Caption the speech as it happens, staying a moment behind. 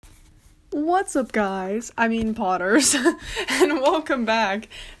What's up, guys? I mean, Potters, and welcome back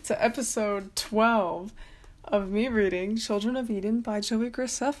to episode 12 of me reading Children of Eden by Joey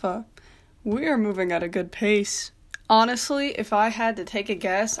Graceffa. We are moving at a good pace. Honestly, if I had to take a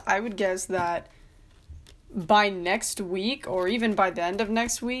guess, I would guess that by next week, or even by the end of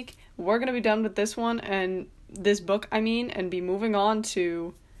next week, we're going to be done with this one, and this book, and be moving on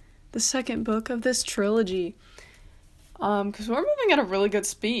to the second book of this trilogy. Because we're moving at a really good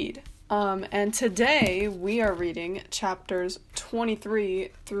speed. And today we are reading chapters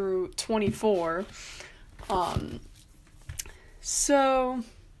 23 through 24. So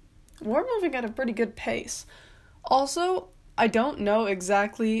we're moving at a pretty good pace. Also, I don't know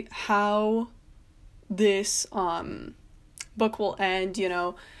exactly how this, book will end,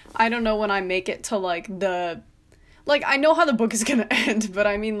 I don't know when I make it to, I know how the book is gonna end, but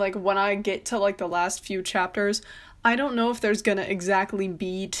I mean, when I get to, the last few chapters, I don't know if there's gonna exactly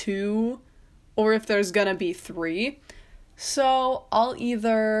be 2 or if there's gonna be 3. So I'll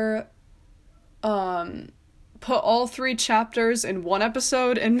either put all 3 chapters in one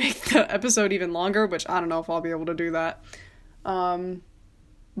episode and make the episode even longer, which I don't know if I'll be able to do that.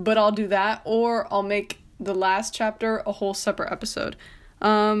 But I'll do that, or I'll make the last chapter a whole separate episode.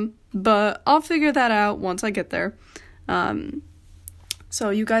 But I'll figure that out once I get there. So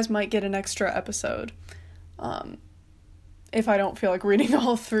you guys might get an extra episode. If I don't feel like reading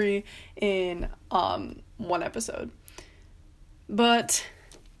all 3 in one episode. But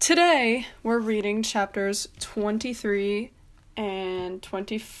today we're reading chapters 23 and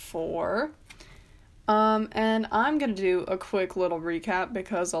 24. And I'm going to do a quick little recap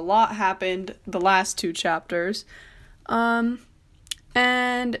because a lot happened the last 2 chapters. And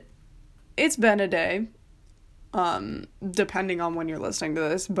it's been a day. Depending on when you're listening to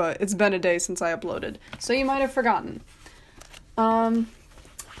this, but it's been a day since I uploaded. So you might have forgotten.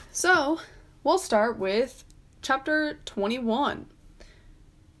 So we'll start with chapter 21,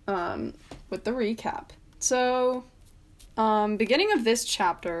 with the recap. So, beginning of this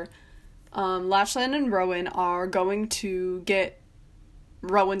chapter, Lachlan and Rowan are going to get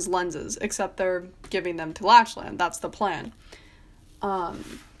Rowan's lenses, except they're giving them to Lachlan. That's the plan.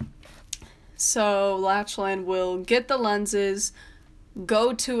 So Lachlan will get the lenses,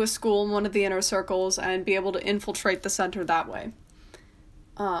 go to a school in one of the inner circles, and be able to infiltrate the center that way.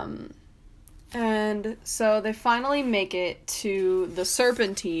 And so they finally make it to the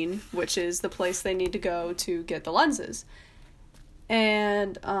Serpentine, which is the place they need to go to get the lenses.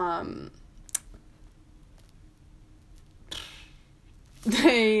 And,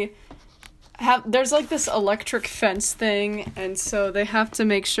 there's this electric fence thing, and so they have to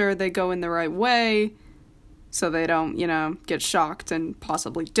make sure they go in the right way, so they don't, get shocked and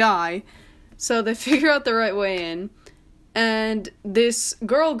possibly die. So they figure out the right way in, and this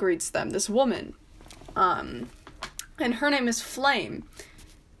girl greets them, this woman, and her name is Flame.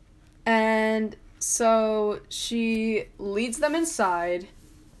 And so she leads them inside.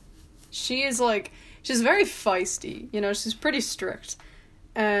 She's very feisty, she's pretty strict.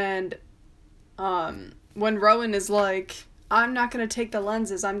 And, when Rowan is I'm not gonna take the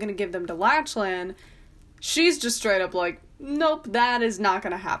lenses, I'm gonna give them to Lachlan, she's just straight up nope, that is not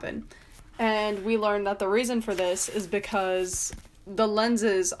gonna happen. And we learn that the reason for this is because the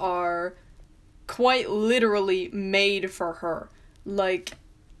lenses are quite literally made for her.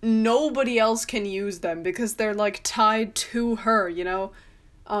 Nobody else can use them because they're, tied to her,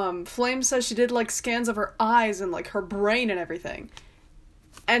 Flame says she did, scans of her eyes and, her brain and everything.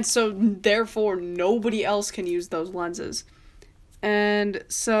 And so, therefore, nobody else can use those lenses. And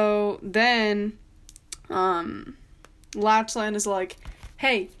so then, Lachlan is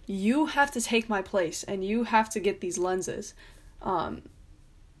hey, you have to take my place, and you have to get these lenses, and,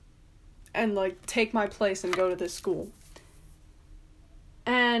 take my place and go to this school.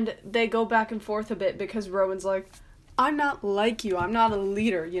 And they go back and forth a bit, because Rowan's I'm not like you, I'm not a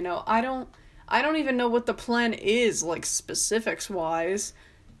leader, I don't even know what the plan is, specifics-wise.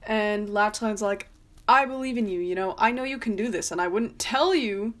 And Lachlan's I believe in you, I know you can do this, and I wouldn't tell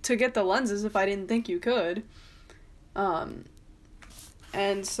you to get the lenses if I didn't think you could. And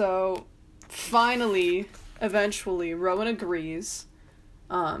so, finally, eventually, Rowan agrees,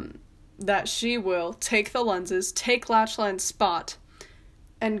 that she will take the lenses, take Lachlan's spot,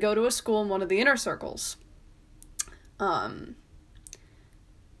 and go to a school in one of the inner circles. And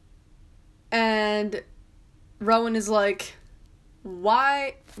Rowan is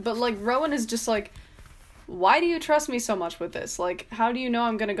why? But, Rowan is just why do you trust me so much with this? How do you know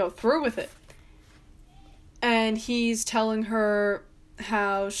I'm gonna go through with it? And he's telling her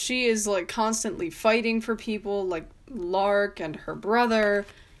how she is, constantly fighting for people, Lark and her brother,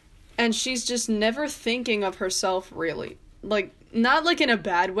 And she's just never thinking of herself, really. Like, not, like, in a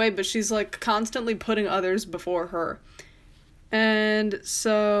bad way, but she's, like, constantly putting others before her. And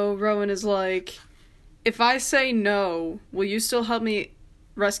so Rowan is like, if I say no, will you still help me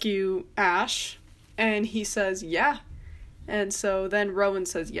rescue Ash? And he says, yeah. And so then Rowan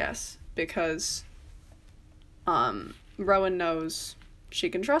says yes, because Rowan knows she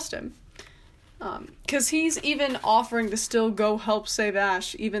can trust him. Because he's even offering to still go help save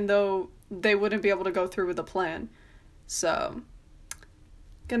Ash, even though they wouldn't be able to go through with the plan. So,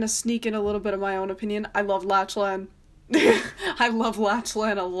 gonna sneak in a little bit of my own opinion. I love Lachlan. I love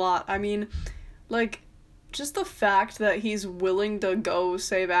Lachlan a lot. I mean, like, just the fact that he's willing to go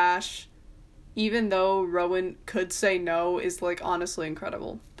save Ash, even though Rowan could say no, is, like, honestly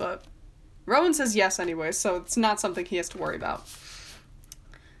incredible. But Rowan says yes anyway, so it's not something he has to worry about.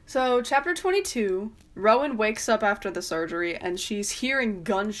 So, chapter 22, Rowan wakes up after the surgery, and she's hearing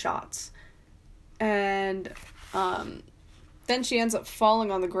gunshots. And, then she ends up falling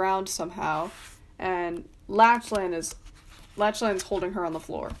on the ground somehow, and Lachlan's holding her on the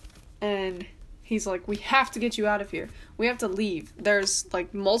floor. And he's like, we have to get you out of here. We have to leave. There's,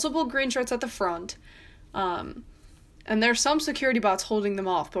 like, multiple green shirts at the front, and there's some security bots holding them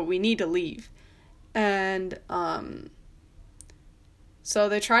off, but we need to leave. And, so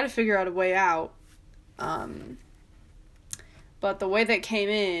they try to figure out a way out, but the way they came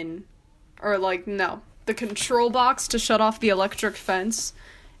in, or, like, no, the control box to shut off the electric fence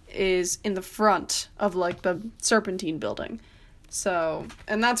is in the front of, like, the Serpentine building. So,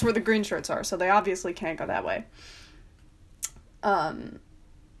 and that's where the green shirts are, so they obviously can't go that way. And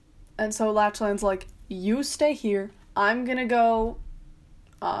so Lachlan's like, you stay here, I'm gonna go,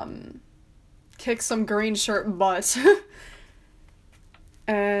 kick some green shirt butt.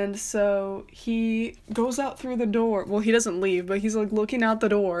 And so he goes out through the door. Well, he doesn't leave, but he's, like, looking out the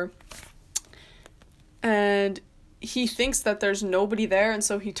door. And he thinks that there's nobody there, and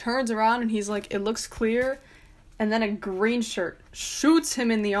so he turns around and he's like, it looks clear. And then a green shirt shoots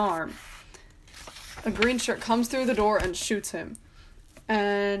him in the arm. A green shirt comes through the door and shoots him.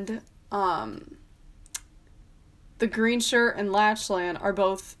 And, the green shirt and Lachlan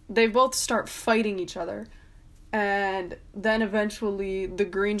they both start fighting each other. And then eventually the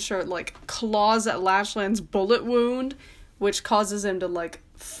green shirt, like, claws at Lachlan's bullet wound, which causes him to, like,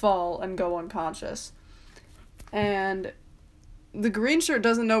 fall and go unconscious. And the green shirt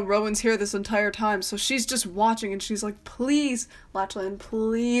doesn't know Rowan's here this entire time, so she's just watching, and she's like, please, Lachlan,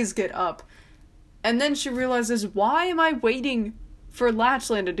 please get up. And then she realizes, why am I waiting for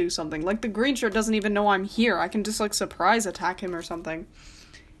Lachlan to do something? Like, the green shirt doesn't even know I'm here. I can just, like, surprise attack him or something.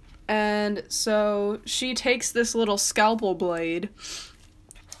 And so she takes this little scalpel blade,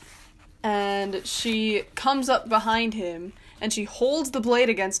 and she comes up behind him, and she holds the blade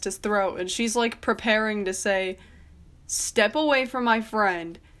against his throat, and she's, like, preparing to say, step away from my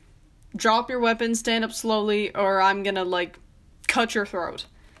friend, drop your weapon, stand up slowly, or I'm gonna, like, cut your throat.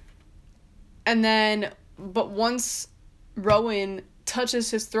 And then, but once Rowan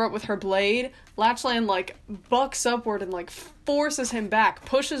touches his throat with her blade, Lachlan, like, bucks upward and, like, forces him back,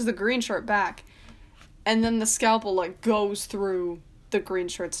 pushes the green shirt back, and then the scalpel, like, goes through the green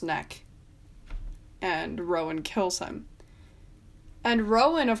shirt's neck, and Rowan kills him. And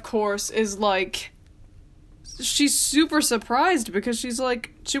Rowan, of course, is, like, she's super surprised, because she's,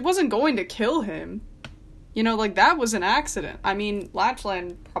 like, she wasn't going to kill him. You know, like, that was an accident. I mean,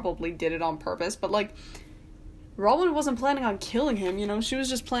 Lachlan probably did it on purpose, but, like, Rowan wasn't planning on killing him, you know, she was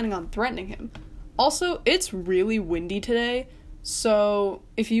just planning on threatening him. Also, it's really windy today, so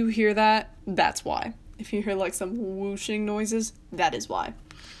if you hear that, that's why. If you hear, like, some whooshing noises, that is why.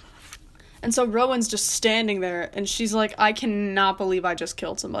 And so Rowan's just standing there, and she's like, I cannot believe I just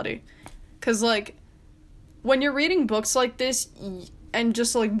killed somebody. 'Cause, like, when you're reading books like this, and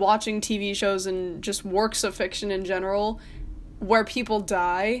just, like, watching TV shows and just works of fiction in general, where people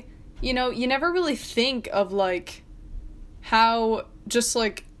die, you know, you never really think of, like, how just,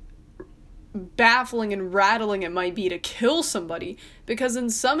 like, baffling and rattling it might be to kill somebody. Because in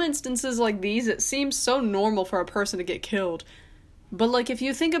some instances like these, it seems so normal for a person to get killed. But, like, if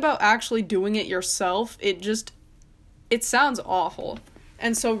you think about actually doing it yourself, it sounds awful.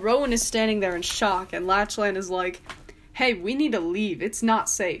 And so Rowan is standing there in shock, and Lachlan is like, hey, we need to leave. It's not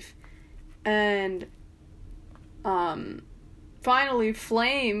safe. And, finally,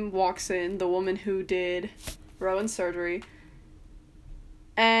 Flame walks in, the woman who did Rowan's surgery,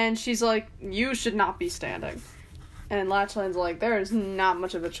 and she's like, you should not be standing. And Lachlan's like, there is not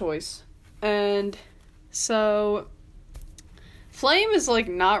much of a choice. And so Flame is, like,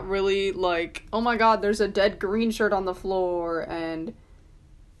 not really, like, oh my god, there's a dead green shirt on the floor, and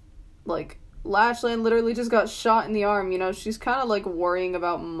Like, Lashland literally just got shot in the arm, you know? She's kind of, like, worrying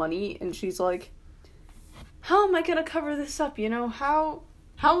about money, and she's like, how am I gonna cover this up, you know? How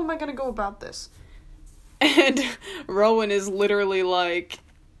am I gonna go about this? And Rowan is literally like,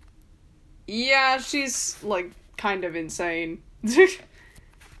 yeah, she's, like, kind of insane.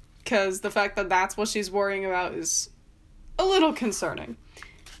 Because the fact that that's what she's worrying about is a little concerning.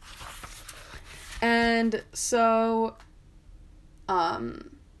 And so,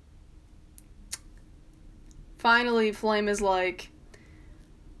 finally, Flame is like,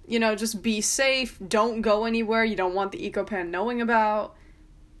 you know, just be safe, don't go anywhere you don't want the Ecopan knowing about.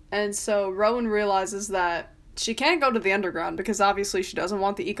 And so Rowan realizes that she can't go to the underground, because obviously she doesn't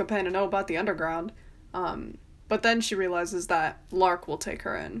want the Ecopan to know about the underground. But then she realizes that Lark will take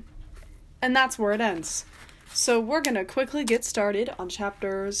her in. And that's where it ends. So we're gonna quickly get started on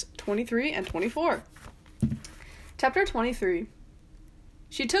chapters 23 and 24. Chapter 23.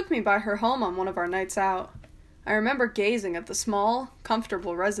 She took me by her home on one of our nights out. I remember gazing at the small,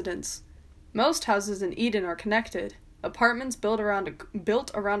 comfortable residence. Most houses in Eden are connected. Apartments built around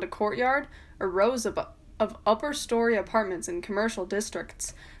a courtyard, or rows of upper-story apartments in commercial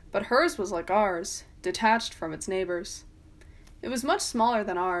districts, but hers was like ours, detached from its neighbors. It was much smaller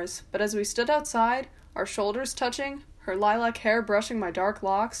than ours, but as we stood outside, our shoulders touching, her lilac hair brushing my dark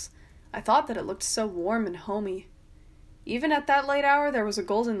locks, I thought that it looked so warm and homey. Even at that late hour, there was a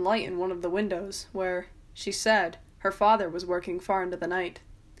golden light in one of the windows, where, she said, her father was working far into the night.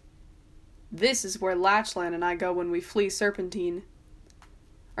 This is where Lachlan and I go when we flee Serpentine.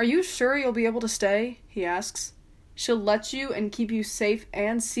 Are you sure you'll be able to stay? He asks. She'll let you and keep you safe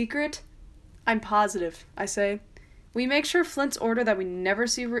and secret? I'm positive, I say. Will you make sure Flint's order that we never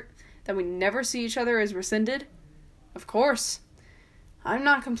see each other is rescinded? Of course. I'm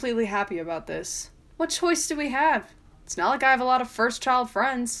not completely happy about this. What choice do we have? It's not like I have a lot of first-child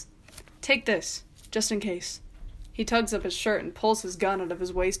friends. Take this, just in case. He tugs up his shirt and pulls his gun out of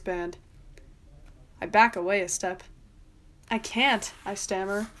his waistband. I back away a step. I can't, I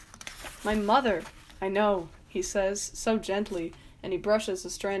stammer. My mother. I know, he says, so gently, and he brushes a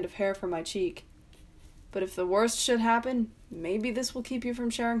strand of hair from my cheek. But if the worst should happen, maybe this will keep you from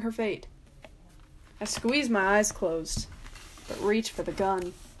sharing her fate. I squeeze my eyes closed, but reach for the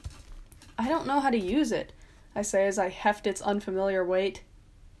gun. I don't know how to use it, I say as I heft its unfamiliar weight.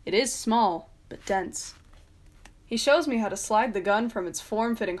 It is small, but dense. He shows me how to slide the gun from its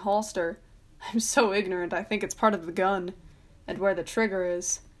form-fitting holster. I'm so ignorant, I think it's part of the gun. And where the trigger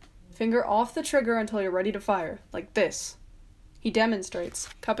is. Finger off the trigger until you're ready to fire, like this. He demonstrates,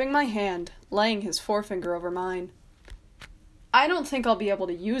 cupping my hand, laying his forefinger over mine. I don't think I'll be able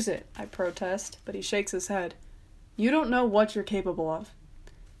to use it, I protest, but he shakes his head. You don't know what you're capable of.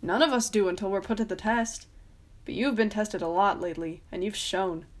 None of us do until we're put to the test. But you've been tested a lot lately, and you've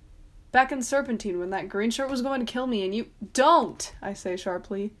shown. Back in Serpentine when that green shirt was going to kill me and you— Don't! I say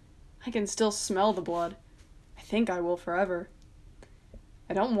sharply. I can still smell the blood. I think I will forever.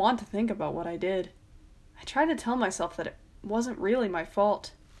 I don't want to think about what I did. I try to tell myself that it wasn't really my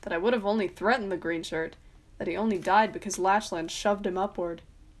fault, that I would have only threatened the green shirt, that he only died because Lachlan shoved him upward.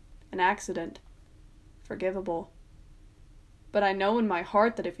 An accident. Forgivable. But I know in my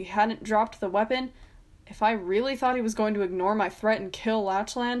heart that if he hadn't dropped the weapon, if I really thought he was going to ignore my threat and kill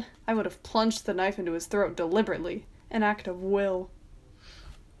Lachlan, I would have plunged the knife into his throat deliberately, an act of will.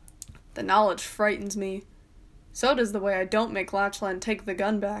 The knowledge frightens me. So does the way I don't make Lachlan take the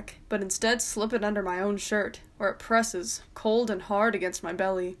gun back, but instead slip it under my own shirt, where it presses, cold and hard against my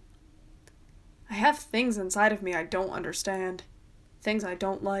belly. I have things inside of me I don't understand, things I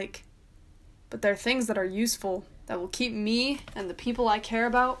don't like. But they're things that are useful, that will keep me and the people I care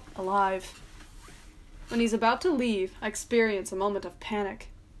about alive. When he's about to leave, I experience a moment of panic.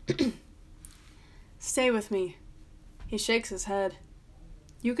 Stay with me. He shakes his head.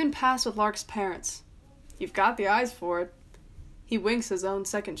 You can pass with Lark's parents. You've got the eyes for it. He winks his own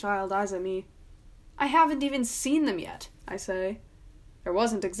second-child eyes at me. I haven't even seen them yet, I say. There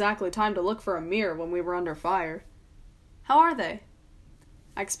wasn't exactly time to look for a mirror when we were under fire. How are they?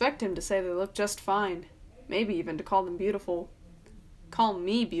 I expect him to say they look just fine, maybe even to call them beautiful. Call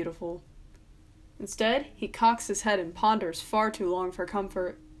me beautiful. Instead, he cocks his head and ponders far too long for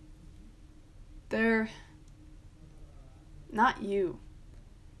comfort. They're not you.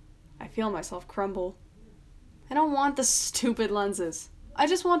 I feel myself crumble. I don't want the stupid lenses. I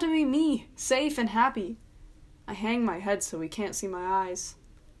just want to be me, safe and happy. I hang my head so he can't see my eyes.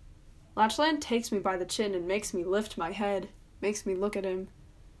 Lachlan takes me by the chin and makes me lift my head, makes me look at him.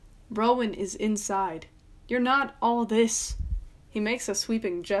 Rowan is inside. You're not all this. He makes a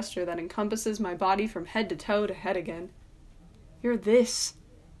sweeping gesture that encompasses my body from head to toe to head again. You're this.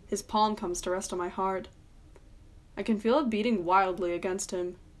 His palm comes to rest on my heart. I can feel it beating wildly against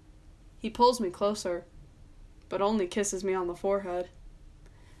him. He pulls me closer, but only kisses me on the forehead.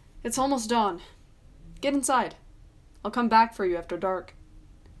 It's almost dawn. Get inside. I'll come back for you after dark.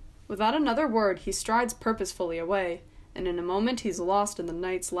 Without another word, he strides purposefully away, and in a moment he's lost in the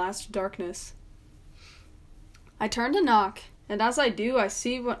night's last darkness. I turn to knock, and as I do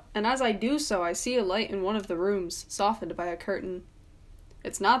so, I see a light in one of the rooms, softened by a curtain.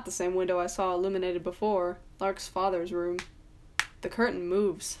 It's not the same window I saw illuminated before, Lark's father's room. The curtain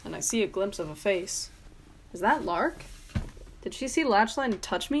moves, and I see a glimpse of a face. Is that Lark? Did she see Latchline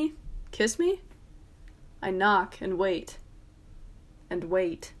touch me? Kiss me? I knock and wait. And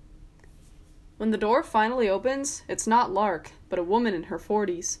wait. When the door finally opens, it's not Lark, but a woman in her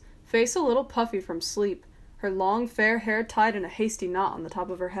 40s, face a little puffy from sleep, her long fair hair tied in a hasty knot on the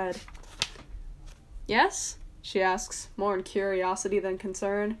top of her head. Yes? She asks, more in curiosity than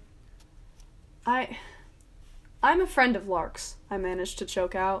concern. I'm a friend of Lark's, I managed to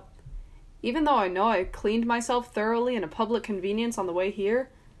choke out. Even though I know I cleaned myself thoroughly in a public convenience on the way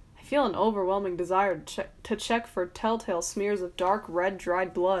here, I feel an overwhelming desire to check for telltale smears of dark red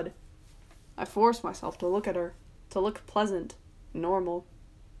dried blood. I force myself to look at her, to look pleasant, normal.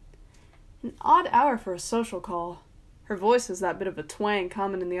 An odd hour for a social call. Her voice has that bit of a twang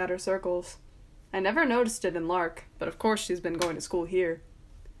common in the outer circles. I never noticed it in Lark, but of course she's been going to school here.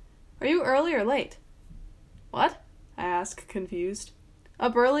 Are you early or late? What? I ask, confused.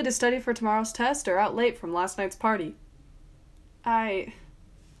 Up early to study for tomorrow's test or out late from last night's party? I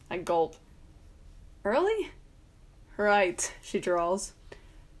gulp. Early? Right, she drawls.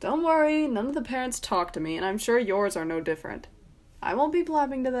 Don't worry, none of the parents talk to me, and I'm sure yours are no different. I won't be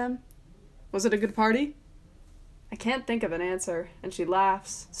blabbing to them. Was it a good party? I can't think of an answer, and she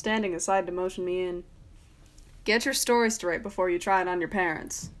laughs, standing aside to motion me in. Get your story straight before you try it on your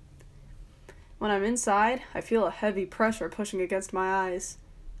parents. When I'm inside, I feel a heavy pressure pushing against my eyes.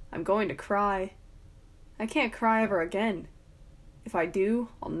 I'm going to cry. I can't cry ever again. If I do,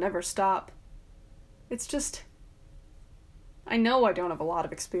 I'll never stop. It's just... I know I don't have a lot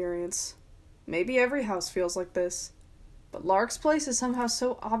of experience. Maybe every house feels like this. But Lark's place is somehow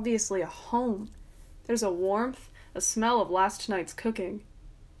so obviously a home. There's a warmth, a smell of last night's cooking.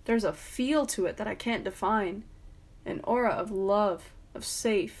 There's a feel to it that I can't define. An aura of love, of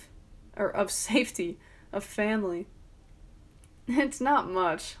safety, of family. It's not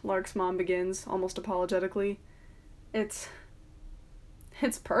much, Lark's mom begins, almost apologetically. It's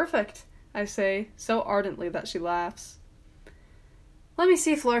perfect, I say, so ardently that she laughs. Let me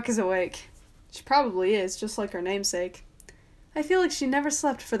see if Lark is awake. She probably is, just like her namesake. I feel like she never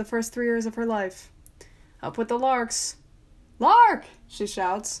slept for the first 3 years of her life. Up with the Larks. Lark! She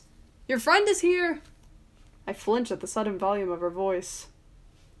shouts. Your friend is here! I flinch at the sudden volume of her voice.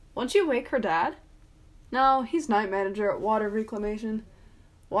 Won't you wake her dad? No, he's night manager at water reclamation.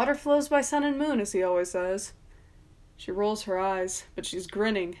 Water flows by sun and moon, as he always says. She rolls her eyes, but she's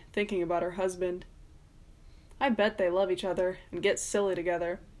grinning, thinking about her husband. I bet they love each other and get silly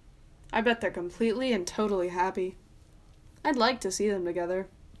together. I bet they're completely and totally happy. I'd like to see them together.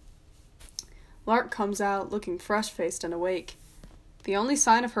 Lark comes out, looking fresh-faced and awake. The only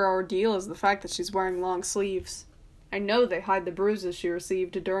sign of her ordeal is the fact that she's wearing long sleeves. I know they hide the bruises she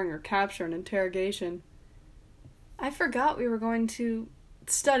received during her capture and interrogation. I forgot we were going to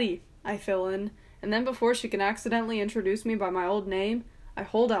study, I fill in, and then before she can accidentally introduce me by my old name, I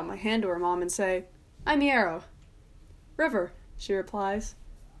hold out my hand to her mom and say, I'm Yarrow. River, she replies.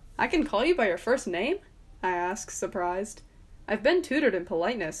 I can call you by your first name? I ask, surprised. I've been tutored in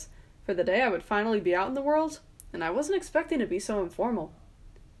politeness for the day I would finally be out in the world, and I wasn't expecting to be so informal.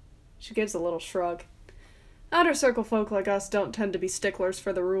 She gives a little shrug. Outer circle folk like us don't tend to be sticklers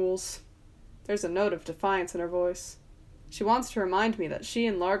for the rules. There's a note of defiance in her voice. She wants to remind me that she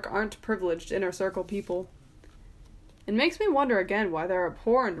and Lark aren't privileged inner circle people. It makes me wonder again why there are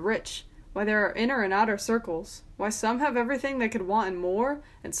poor and rich, why there are inner and outer circles, why some have everything they could want and more,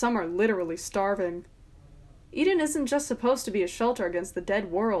 and some are literally starving. Eden isn't just supposed to be a shelter against the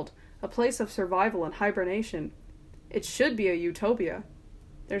dead world, a place of survival and hibernation. It should be a utopia.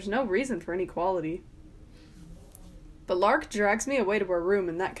 There's no reason for inequality. But Lark drags me away to her room,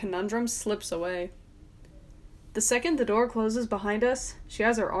 and that conundrum slips away. The second the door closes behind us, she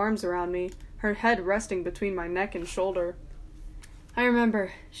has her arms around me, her head resting between my neck and shoulder. I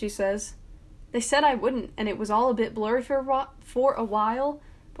remember, she says. They said I wouldn't, and it was all a bit blurry for a while,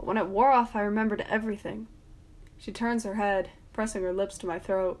 but when it wore off, I remembered everything. She turns her head, pressing her lips to my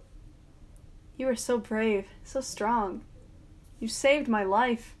throat. You were so brave, so strong. You saved my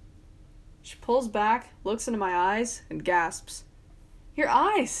life. She pulls back, looks into my eyes, and gasps. Your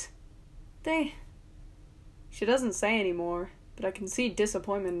eyes! They... She doesn't say any more, but I can see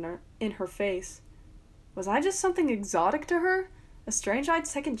disappointment in her face. Was I just something exotic to her? A strange-eyed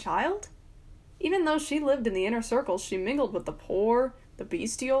second child? Even though she lived in the inner circles, she mingled with the poor, the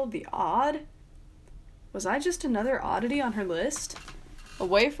bestial, the odd. Was I just another oddity on her list? A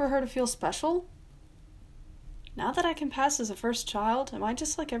way for her to feel special? Now that I can pass as a first child, am I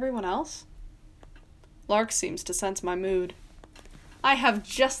just like everyone else? Lark seems to sense my mood. I have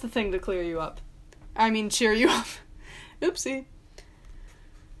just the thing to cheer you up. Oopsie.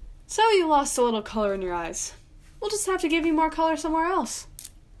 So you lost a little color in your eyes. We'll just have to give you more color somewhere else.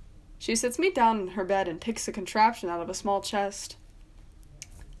 She sits me down in her bed and picks a contraption out of a small chest.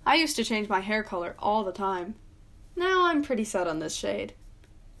 I used to change my hair color all the time. Now I'm pretty set on this shade.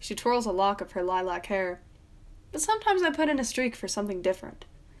 She twirls a lock of her lilac hair, but sometimes I put in a streak for something different.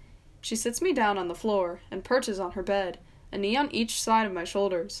 She sits me down on the floor and perches on her bed, a knee on each side of my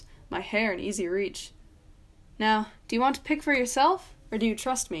shoulders, my hair in easy reach. Now, do you want to pick for yourself, or do you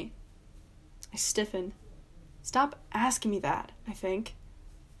trust me? I stiffen. Stop asking me that, I think.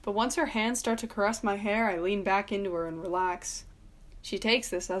 But once her hands start to caress my hair, I lean back into her and relax. She takes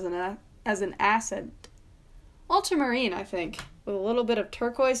this as an asset. Ultramarine, I think, with a little bit of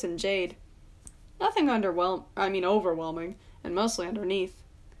turquoise and jade. Nothing overwhelming, and mostly underneath.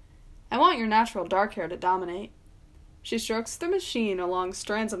 I want your natural dark hair to dominate. She strokes the machine along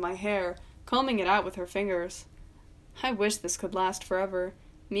strands of my hair, combing it out with her fingers. I wish this could last forever,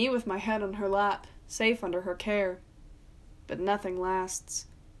 me with my head on her lap, safe under her care. But nothing lasts.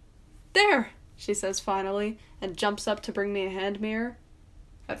 There, she says finally, and jumps up to bring me a hand mirror.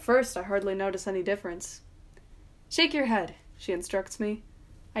 At first, I hardly notice any difference. Shake your head, she instructs me.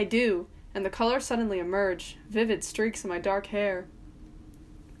 I do, and the colors suddenly emerge, vivid streaks in my dark hair.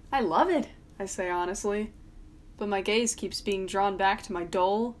 I love it, I say honestly, but my gaze keeps being drawn back to my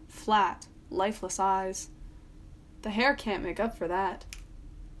dull, flat, lifeless eyes. The hair can't make up for that,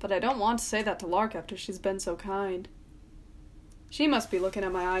 but I don't want to say that to Lark after she's been so kind. She must be looking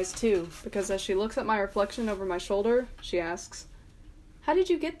at my eyes too, because as she looks at my reflection over my shoulder, she asks, "How did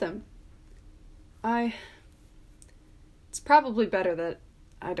you get them?" It's probably better that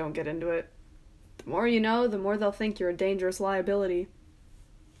I don't get into it. The more you know, the more they'll think you're a dangerous liability.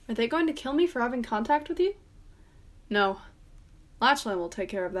 Are they going to kill me for having contact with you? No. Lachlan will take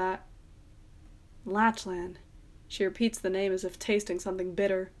care of that. Lachlan. She repeats the name as if tasting something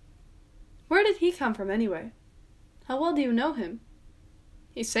bitter. Where did he come from anyway? How well do you know him?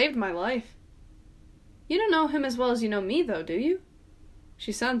 He saved my life. You don't know him as well as you know me, though, do you?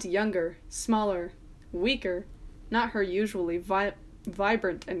 She sounds younger, smaller, weaker, not her usually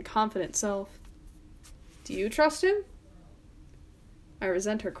vibrant and confident self. Do you trust him? I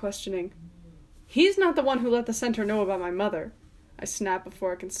resent her questioning. He's not the one who let the center know about my mother. I snap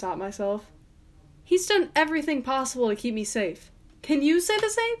before I can stop myself. He's done everything possible to keep me safe. Can you say the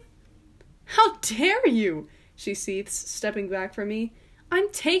same? How dare you? She seethes, stepping back from me. I'm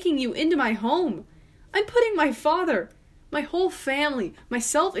taking you into my home. I'm putting my father, my whole family,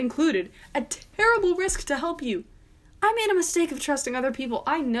 myself included, at terrible risk to help you. I made a mistake of trusting other people,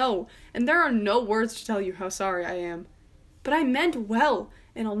 I know, and there are no words to tell you how sorry I am. But I meant well,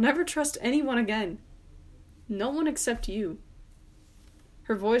 and I'll never trust anyone again. No one except you.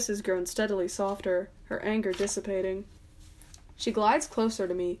 Her voice has grown steadily softer, her anger dissipating. She glides closer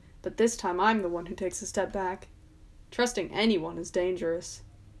to me, but this time I'm the one who takes a step back. Trusting anyone is dangerous.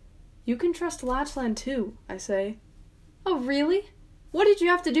 You can trust Lachlan too, I say. Oh, really? What did you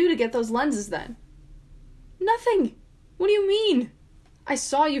have to do to get those lenses then? Nothing! What do you mean? I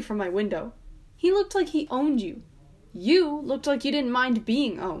saw you from my window. He looked like he owned you. You looked like you didn't mind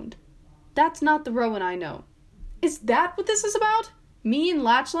being owned. That's not the Rowan I know. Is that what this is about? Me and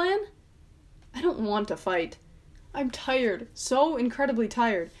Lachlan? I don't want to fight. I'm tired, so incredibly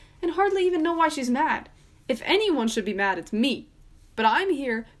tired, and hardly even know why she's mad. If anyone should be mad, it's me. But I'm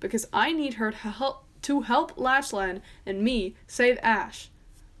here because I need her to help Lachlan and me save Ash.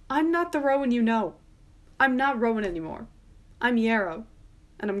 I'm not the Rowan you know. I'm not Rowan anymore. I'm Yarrow,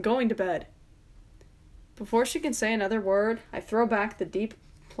 and I'm going to bed. Before she can say another word, I throw back the deep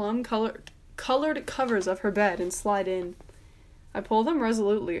plum-colored covers of her bed and slide in. I pull them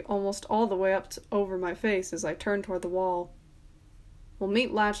resolutely almost all the way up over my face as I turn toward the wall. We'll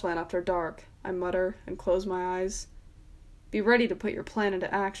meet Lachlan after dark, I mutter and close my eyes. Be ready to put your plan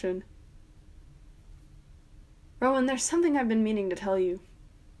into action. Rowan, there's something I've been meaning to tell you.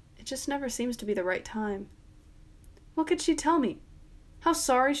 It just never seems to be the right time. What could she tell me? How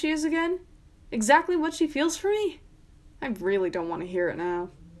sorry she is again? Exactly what she feels for me? I really don't want to hear it now.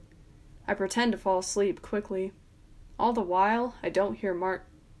 I pretend to fall asleep quickly. All the while, I don't hear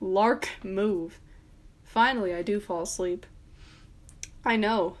Lark move. Finally, I do fall asleep. I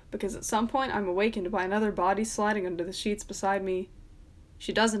know, because at some point I'm awakened by another body sliding under the sheets beside me.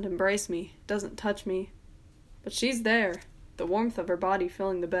 She doesn't embrace me, doesn't touch me. But she's there, the warmth of her body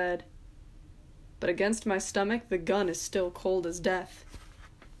filling the bed. But against my stomach, the gun is still cold as death.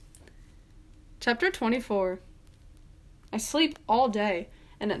 Chapter 24. I sleep all day,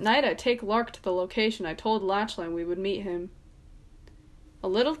 and at night I take Lark to the location I told Latchline we would meet him. A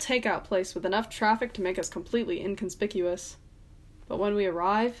little takeout place with enough traffic to make us completely inconspicuous. But when we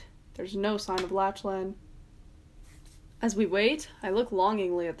arrive, there's no sign of Latchline. As we wait, I look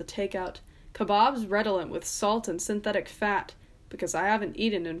longingly at the takeout, kebabs redolent with salt and synthetic fat, because I haven't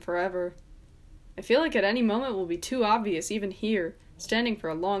eaten in forever. I feel like at any moment will be too obvious even here, standing for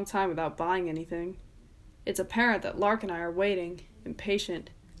a long time without buying anything. It's apparent that Lark and I are waiting,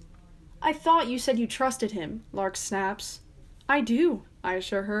 impatient. "I thought you said you trusted him," Lark snaps. "I do," I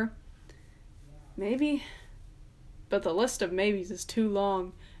assure her. Maybe. But the list of maybes is too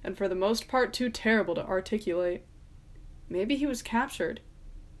long, and for the most part too terrible to articulate. Maybe he was captured.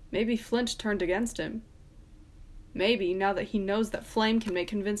 Maybe Flint turned against him. Maybe, now that he knows that Flame can make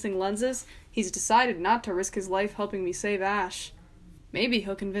convincing lenses, he's decided not to risk his life helping me save Ash. Maybe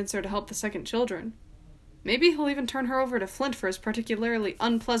he'll convince her to help the second children. Maybe he'll even turn her over to Flint for his particularly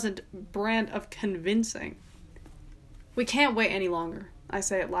unpleasant brand of convincing. We can't wait any longer, I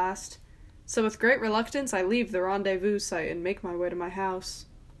say at last. So with great reluctance, I leave the rendezvous site and make my way to my house.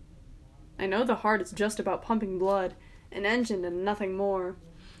 I know the heart is just about pumping blood, an engine and nothing more.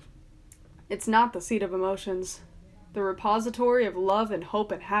 It's not the seat of emotions, the repository of love and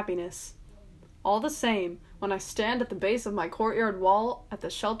hope and happiness. All the same, when I stand at the base of my courtyard wall, at the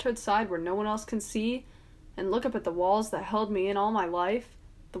sheltered side where no one else can see, and look up at the walls that held me in all my life,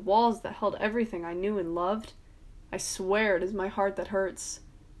 the walls that held everything I knew and loved, I swear it is my heart that hurts.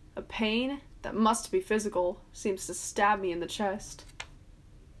 A pain that must be physical seems to stab me in the chest.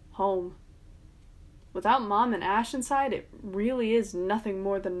 Home. Without Mom and Ash inside, it really is nothing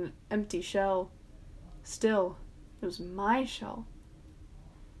more than an empty shell. Still, it was my shell.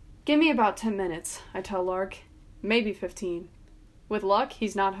 "Give me about 10 minutes, I tell Lark. Maybe 15. With luck,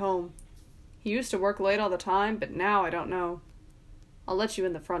 he's not home. He used to work late all the time, but now I don't know. I'll let you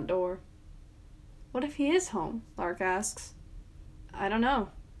in the front door." "What if he is home?" Lark asks. "I don't know."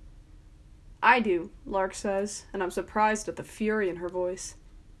 "I do," Lark says, and I'm surprised at the fury in her voice.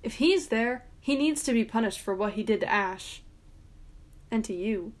 "If he's there, he needs to be punished for what he did to Ash. And to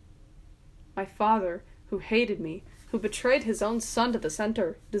you. My father, who hated me, who betrayed his own son to the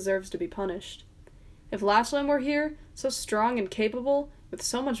center, deserves to be punished. If Latchline were here, so strong and capable, with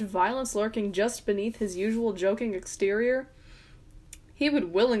so much violence lurking just beneath his usual joking exterior, he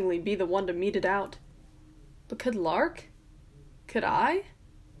would willingly be the one to mete it out. But could Lark? Could I?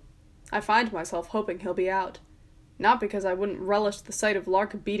 I find myself hoping he'll be out. Not because I wouldn't relish the sight of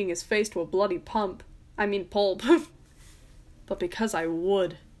Lark beating his face to a bloody pulp, but because I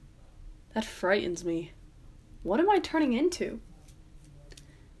would. That frightens me. What am I turning into?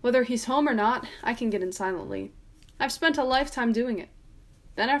 Whether he's home or not, I can get in silently. I've spent a lifetime doing it.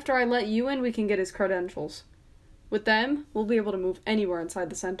 Then after I let you in, we can get his credentials. With them, we'll be able to move anywhere inside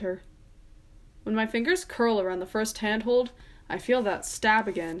the center. When my fingers curl around the first handhold, I feel that stab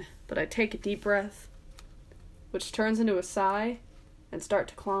again, but I take a deep breath, which turns into a sigh, and start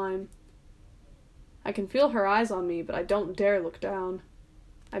to climb. I can feel her eyes on me, but I don't dare look down.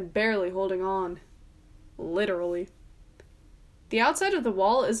 I'm barely holding on. Literally. The outside of the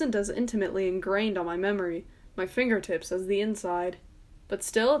wall isn't as intimately ingrained on my memory, my fingertips, as the inside, but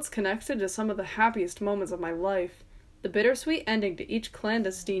still it's connected to some of the happiest moments of my life, the bittersweet ending to each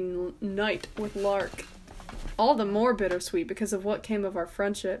clandestine night with Lark. All the more bittersweet because of what came of our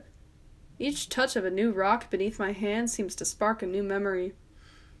friendship. Each touch of a new rock beneath my hand seems to spark a new memory.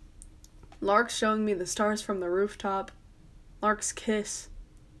 Lark showing me the stars from the rooftop. Lark's kiss.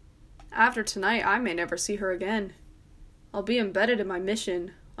 After tonight, I may never see her again. I'll be embedded in my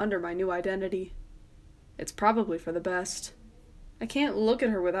mission, under my new identity. It's probably for the best. I can't look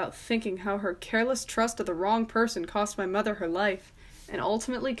at her without thinking how her careless trust of the wrong person cost my mother her life, and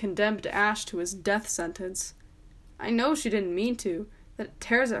ultimately condemned Ash to his death sentence. I know she didn't mean to, that it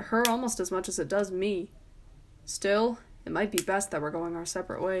tears at her almost as much as it does me. Still, it might be best that we're going our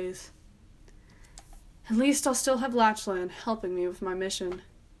separate ways. At least I'll still have Latchline helping me with my mission.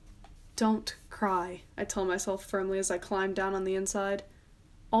 Don't cry, I tell myself firmly as I climb down on the inside.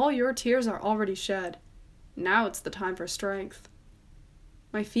 All your tears are already shed. Now it's the time for strength.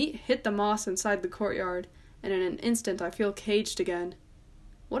 My feet hit the moss inside the courtyard, and in an instant I feel caged again.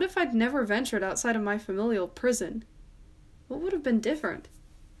 What if I'd never ventured outside of my familial prison? What would have been different?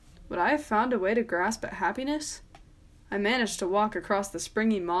 Would I have found a way to grasp at happiness? I managed to walk across the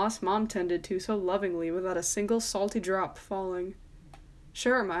springy moss Mom tended to so lovingly without a single salty drop falling.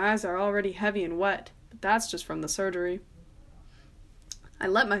 Sure, my eyes are already heavy and wet, but that's just from the surgery. I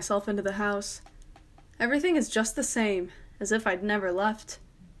let myself into the house. Everything is just the same, as if I'd never left.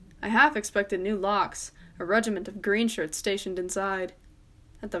 I half expected new locks, a regiment of green shirts stationed inside.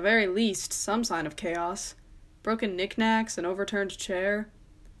 At the very least, some sign of chaos. Broken knickknacks, an overturned chair,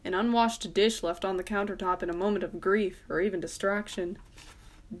 an unwashed dish left on the countertop in a moment of grief or even distraction.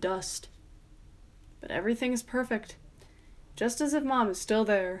 Dust. But everything is perfect. Just as if Mom is still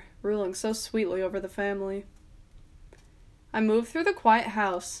there, ruling so sweetly over the family. I move through the quiet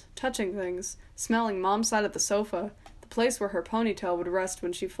house, touching things, smelling Mom's side of the sofa, the place where her ponytail would rest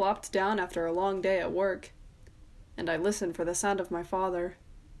when she flopped down after a long day at work. And I listen for the sound of my father.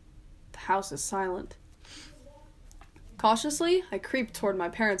 The house is silent. Cautiously, I creep toward my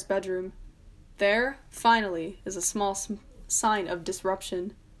parents' bedroom. There, finally, is a small sign of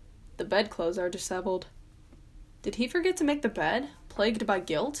disruption. The bedclothes are disheveled. Did he forget to make the bed, plagued by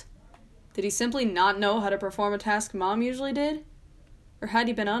guilt? Did he simply not know how to perform a task Mom usually did? Or had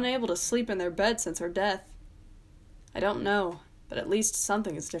he been unable to sleep in their bed since her death? I don't know, but at least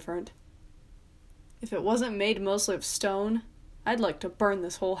something is different. If it wasn't made mostly of stone, I'd like to burn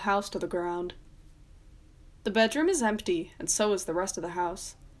this whole house to the ground. The bedroom is empty, and so is the rest of the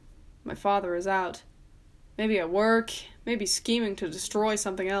house. My father is out. Maybe at work, maybe scheming to destroy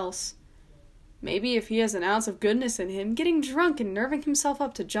something else. Maybe, if he has an ounce of goodness in him, getting drunk and nerving himself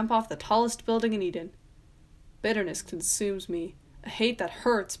up to jump off the tallest building in Eden. Bitterness consumes me, a hate that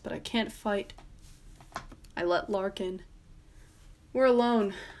hurts, but I can't fight. I let Lark in. We're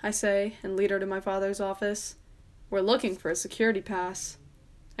alone, I say, and lead her to my father's office. We're looking for a security pass.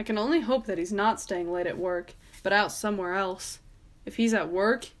 I can only hope that he's not staying late at work, but out somewhere else. If he's at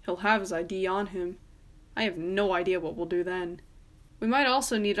work, he'll have his ID on him. I have no idea what we'll do then. We might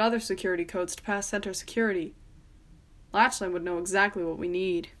also need other security codes to pass center security. Lachlan would know exactly what we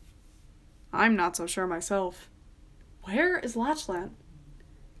need. I'm not so sure myself. Where is Lachlan?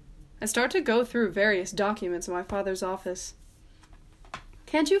 I start to go through various documents in my father's office.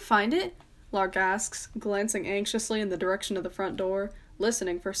 Can't you find it? Lark asks, glancing anxiously in the direction of the front door,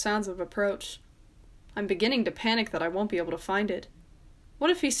 listening for sounds of approach. I'm beginning to panic that I won't be able to find it. What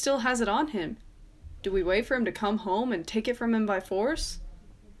if he still has it on him? Do we wait for him to come home and take it from him by force?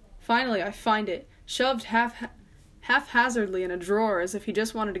 Finally, I find it, shoved haphazardly in a drawer as if he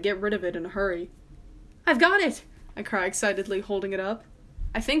just wanted to get rid of it in a hurry. I've got it! I cry excitedly, holding it up.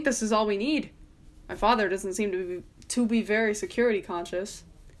 I think this is all we need. My father doesn't seem to be very security conscious.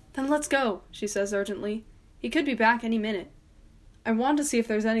 Then let's go, she says urgently. He could be back any minute. I want to see if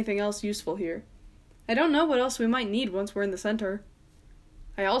there's anything else useful here. I don't know what else we might need once we're in the center.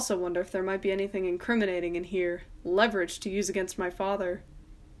 I also wonder if there might be anything incriminating in here, leverage to use against my father.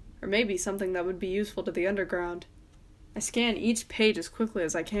 Or maybe something that would be useful to the underground. I scan each page as quickly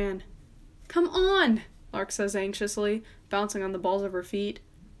as I can. Come on, Lark says anxiously, bouncing on the balls of her feet.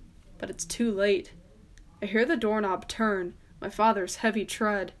 But it's too late. I hear the doorknob turn, my father's heavy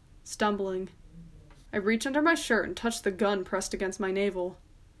tread, stumbling. I reach under my shirt and touch the gun pressed against my navel.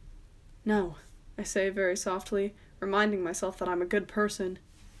 No, I say very softly, reminding myself that I'm a good person.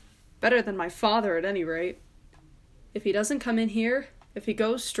 Better than my father, at any rate. If he doesn't come in here, if he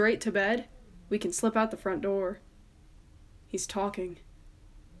goes straight to bed, we can slip out the front door. He's talking.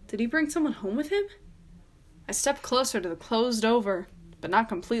 Did he bring someone home with him? I step closer to the closed over, but not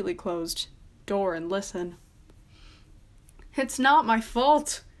completely closed, door and listen. It's not my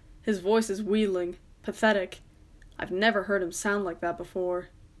fault. His voice is wheedling, pathetic. I've never heard him sound like that before.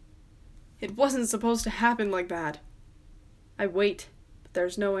 It wasn't supposed to happen like that. I wait, but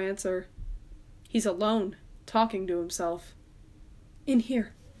there's no answer. He's alone, talking to himself. In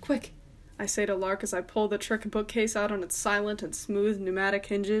here, quick, I say to Lark as I pull the trick bookcase out on its silent and smooth pneumatic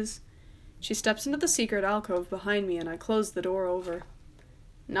hinges. She steps into the secret alcove behind me and I close the door over.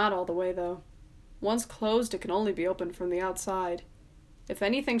 Not all the way, though. Once closed, it can only be opened from the outside. If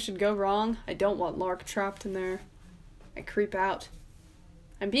anything should go wrong, I don't want Lark trapped in there. I creep out.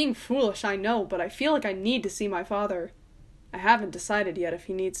 I'm being foolish, I know, but I feel like I need to see my father. I haven't decided yet if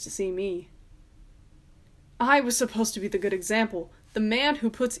he needs to see me. I was supposed to be the good example, the man who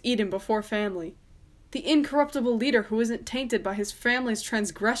puts Eden before family, the incorruptible leader who isn't tainted by his family's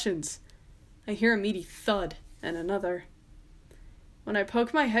transgressions. I hear a meaty thud, and another. When I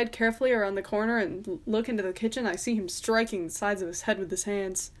poke my head carefully around the corner and look into the kitchen, I see him striking the sides of his head with his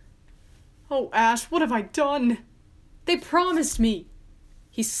hands. Oh, Ash, what have I done? They promised me!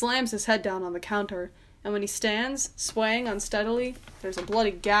 He slams his head down on the counter, and when he stands, swaying unsteadily, there's a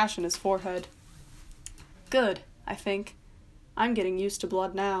bloody gash in his forehead. Good, I think. I'm getting used to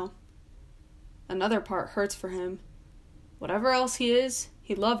blood now. Another part hurts for him. Whatever else he is,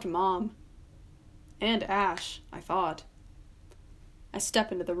 he loved Mom. And Ash, I thought. I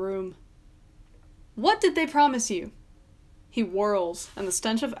step into the room. What did they promise you? He whirls, and the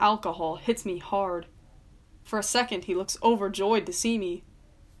stench of alcohol hits me hard. For a second, he looks overjoyed to see me.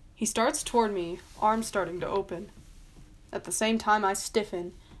 He starts toward me, arms starting to open. At the same time, I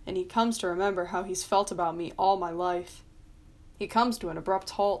stiffen, and he comes to remember how he's felt about me all my life. He comes to an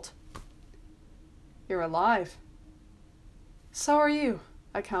abrupt halt. You're alive. So are you,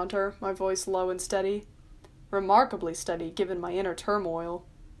 I counter, my voice low and steady. Remarkably steady, given my inner turmoil.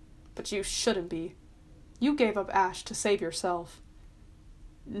 But you shouldn't be. You gave up Ash to save yourself.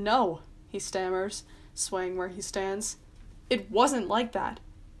 No, he stammers, swaying where he stands. It wasn't like that.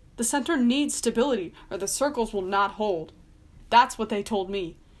 The center needs stability, or the circles will not hold. That's what they told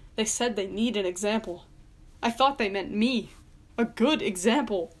me. They said they need an example. I thought they meant me. A good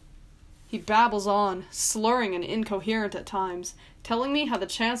example. He babbles on, slurring and incoherent at times, telling me how the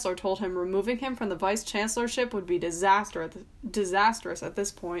Chancellor told him removing him from the Vice-Chancellorship would be disastrous at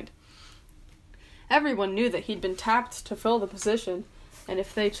this point. Everyone knew that he'd been tapped to fill the position, and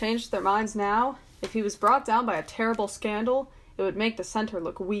if they changed their minds now, if he was brought down by a terrible scandal, it would make the center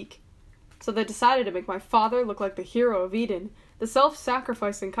look weak. So they decided to make my father look like the hero of Eden, the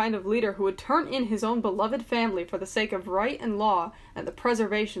self-sacrificing kind of leader who would turn in his own beloved family for the sake of right and law and the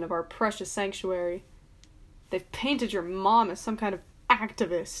preservation of our precious sanctuary. They've painted your mom as some kind of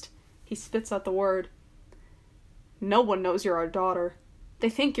activist. He spits out the word. No one knows you're our daughter. They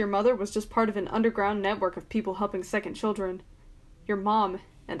think your mother was just part of an underground network of people helping second children. Your mom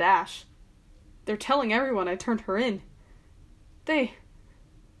and Ash. They're telling everyone I turned her in.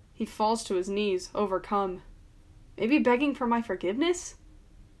 He falls to his knees, overcome. Maybe begging for my forgiveness?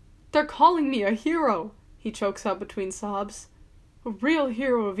 They're calling me a hero, he chokes out between sobs. A real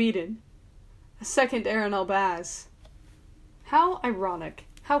hero of Eden. A second Aaron Elbaz. How ironic,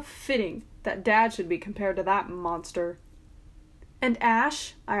 how fitting that Dad should be compared to that monster. And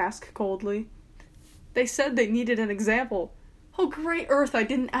Ash? I ask coldly. They said they needed an example. Oh, great earth, I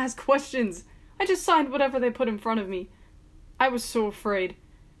didn't ask questions. I just signed whatever they put in front of me. I was so afraid.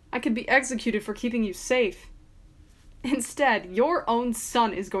 I could be executed for keeping you safe. Instead, your own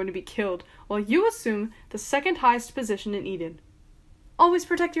son is going to be killed, while you assume the second highest position in Eden. Always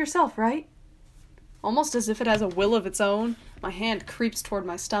protect yourself, right? Almost as if it has a will of its own, my hand creeps toward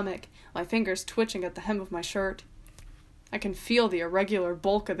my stomach, my fingers twitching at the hem of my shirt. I can feel the irregular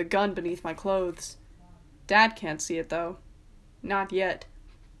bulk of the gun beneath my clothes. Dad can't see it, though. Not yet.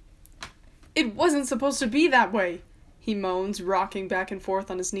 It wasn't supposed to be that way, he moans, rocking back and forth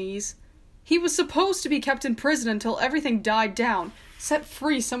on his knees. He was supposed to be kept in prison until everything died down, set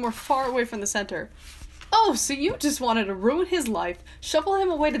free somewhere far away from the center. Oh, so you just wanted to ruin his life, shuffle him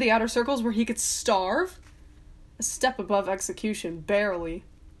away to the outer circles where he could starve? A step above execution, barely.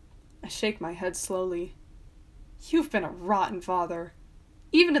 I shake my head slowly. You've been a rotten father.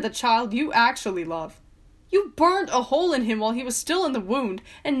 Even to the child you actually love. You burned a hole in him while he was still in the wound,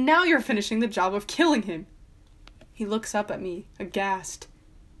 and now you're finishing the job of killing him. He looks up at me, aghast.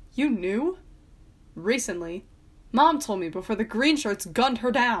 You knew? Recently. Mom told me before the green shirts gunned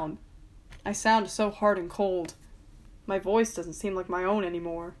her down. I sound so hard and cold. My voice doesn't seem like my own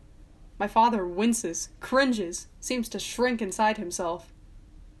anymore. My father winces, cringes, seems to shrink inside himself.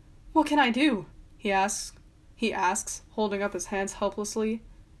 What can I do? He asks, holding up his hands helplessly.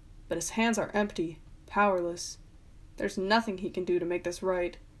 But his hands are empty, powerless. There's nothing he can do to make this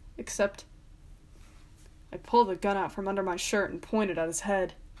right, except... I pull the gun out from under my shirt and point it at his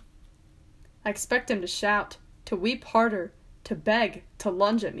head. I expect him to shout, to weep harder, to beg, to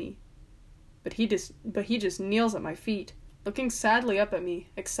lunge at me. But he just kneels at my feet, looking sadly up at me,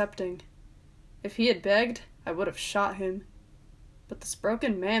 accepting. If he had begged, I would have shot him. But this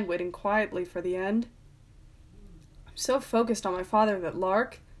broken man waiting quietly for the end... I'm so focused on my father that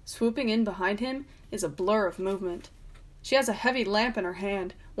Lark, swooping in behind him, is a blur of movement. She has a heavy lamp in her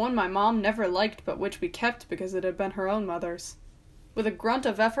hand, one my mom never liked but which we kept because it had been her own mother's. With a grunt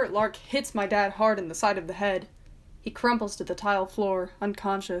of effort, Lark hits my dad hard in the side of the head. He crumples to the tile floor,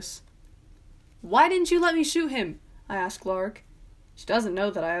 unconscious. Why didn't you let me shoot him? I ask Lark. She doesn't know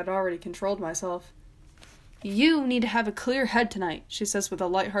that I had already controlled myself. You need to have a clear head tonight, she says with a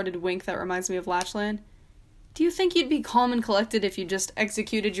light-hearted wink that reminds me of Latchland. Do you think you'd be calm and collected if you just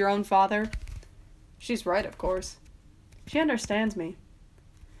executed your own father? She's right, of course. She understands me.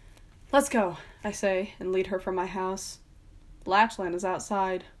 Let's go, I say, and lead her from my house. Latchland is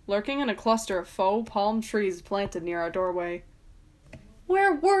outside, lurking in a cluster of faux palm trees planted near our doorway.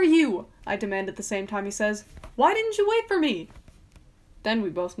 "Where were you?" I demand at the same time he says, "Why didn't you wait for me?" Then we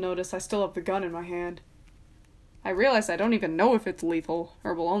both notice I still have the gun in my hand. I realize I don't even know if it's lethal,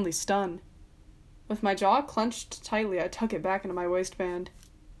 or will only stun. With my jaw clenched tightly, I tuck it back into my waistband.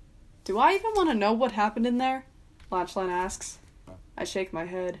 "Do I even want to know what happened in there?" Latchland asks. I shake my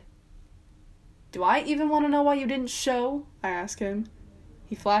head. "Do I even want to know why you didn't show?" I ask him.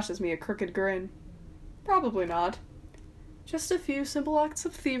 He flashes me a crooked grin. "Probably not. Just a few simple acts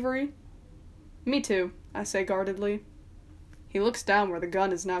of thievery." "Me too," I say guardedly. He looks down where the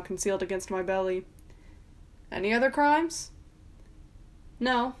gun is now concealed against my belly. "Any other crimes?"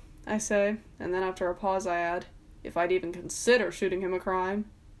 "No," I say, and then after a pause I add, "if I'd even consider shooting him a crime."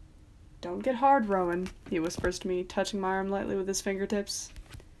 "Don't get hard, Rowan," he whispers to me, touching my arm lightly with his fingertips.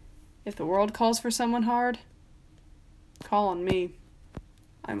 "If the world calls for someone hard, call on me.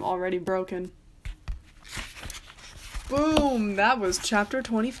 I'm already broken." Boom! That was chapter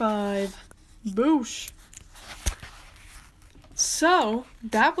 25. Boosh! So,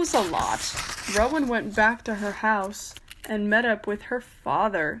 that was a lot. Rowan went back to her house and met up with her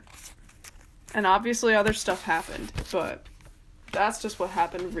father. And obviously other stuff happened, but that's just what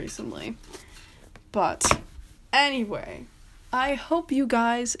happened recently. But anyway, I hope you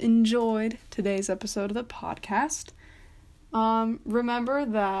guys enjoyed today's episode of the podcast. Remember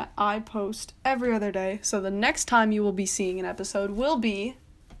that I post every other day, so the next time you will be seeing an episode will be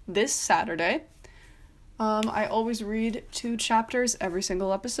this Saturday. I always read 2 chapters every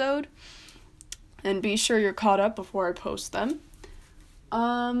single episode, and be sure you're caught up before I post them.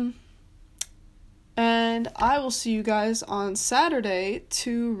 And I will see you guys on Saturday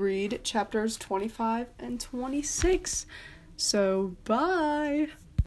to read chapters 25 and 26. So, bye!